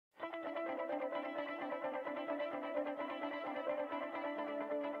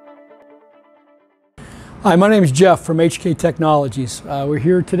Hi, my name is Jeff from HK Technologies. We're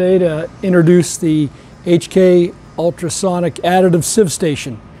here today to introduce the HK Ultrasonic Additive Sieve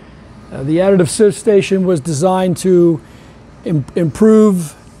Station. The Additive Sieve Station was designed to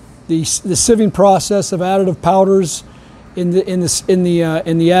improve the sieving process of additive powders in the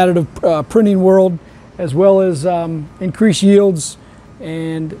additive printing world, as well as increase yields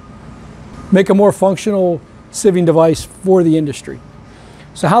and make a more functional sieving device for the industry.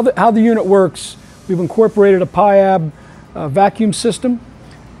 So how the unit works: we've incorporated a PIAB vacuum system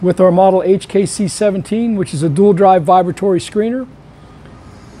with our model HKC17, which is a dual drive vibratory screener.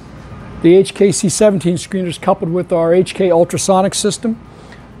 The HKC17 screener is coupled with our HK Ultrasonic system.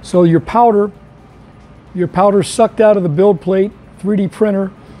 So your powder is sucked out of the build plate 3D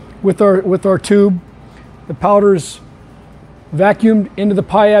printer with our tube. The powder's vacuumed into the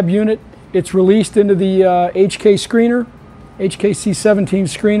PIAB unit. It's released into the HK screener, HKC17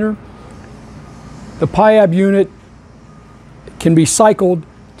 screener. The PIAB unit can be cycled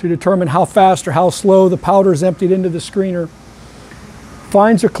to determine how fast or how slow the powder is emptied into the screener.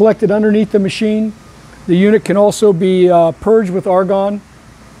 Fines are collected underneath the machine. The unit can also be purged with argon.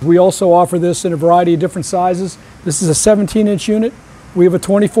 We also offer this in a variety of different sizes. This is a 17-inch unit. We have a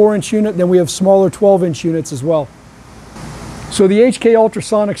 24-inch unit, then we have smaller 12-inch units as well. So the HK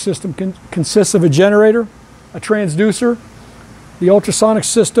Ultrasonic system consists of a generator, a transducer. The ultrasonic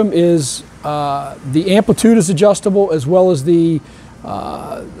system is the amplitude is adjustable, as well as the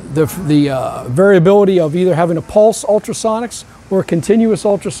variability of either having a pulse ultrasonics or continuous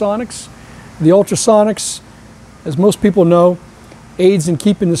ultrasonics. The ultrasonics, as most people know, aids in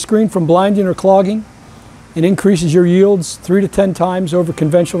keeping the screen from blinding or clogging and increases your yields 3 to 10 times over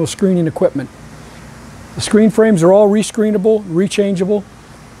conventional screening equipment. The screen frames are all rescreenable, rechangeable.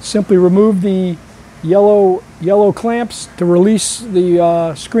 Simply remove the yellow clamps to release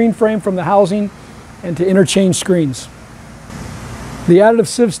the screen frame from the housing and to interchange screens. The additive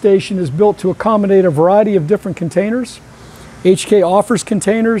sieve station is built to accommodate a variety of different containers. HK offers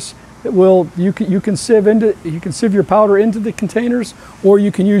containers that you can sieve your powder into the containers, or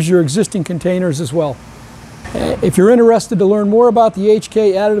you can use your existing containers as well. If you're interested to learn more about the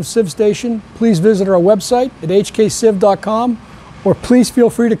HK Additive Sieve Station, please visit our website at hksieve.com, or please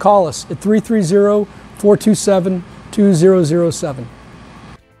feel free to call us at 330-427-2007.